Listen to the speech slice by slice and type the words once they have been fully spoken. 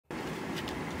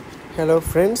Hello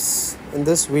friends, in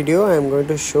this video I am going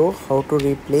to show how to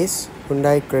replace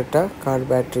Hyundai Creta car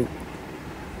battery.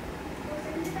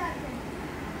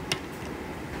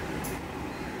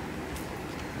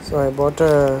 So I bought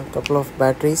a couple of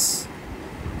batteries.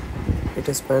 It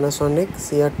is Panasonic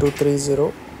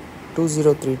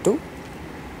CR2032.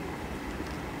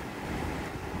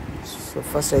 So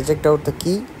first eject out the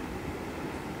key,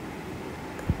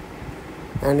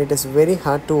 and it is very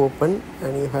hard to open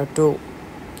and you have to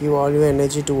give all your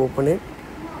energy to open it,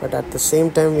 but at the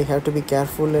same time we have to be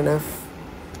careful enough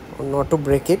not to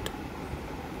break it.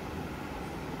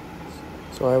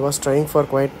 So I was trying for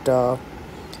quite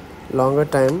longer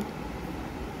time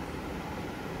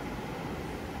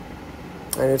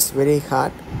and it's very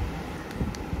hard.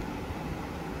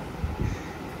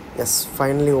 Yes,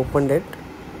 finally opened it.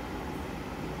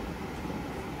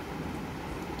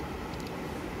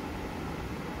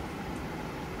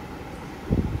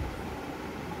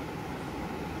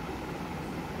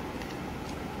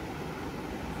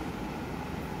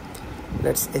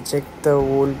 Let's eject the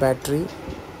whole battery.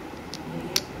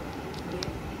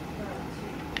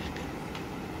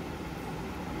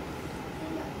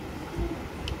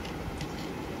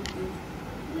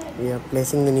 We are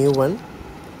placing the new one.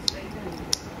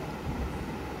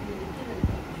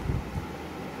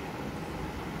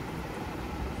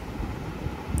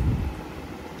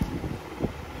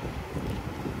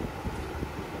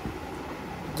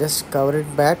 Just cover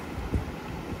it back.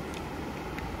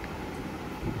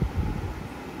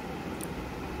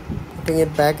 Putting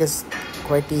it back is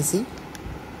quite easy.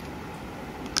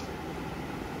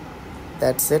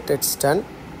 That's it, it's done.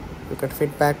 You can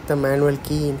fit back the manual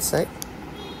key inside.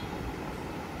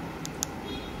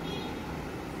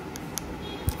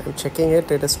 I'm checking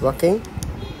it, it is working.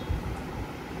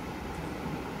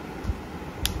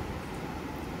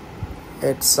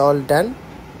 It's all done.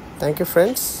 Thank you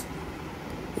friends.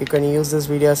 You can use this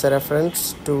video as a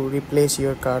reference to replace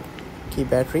your car key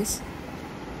batteries.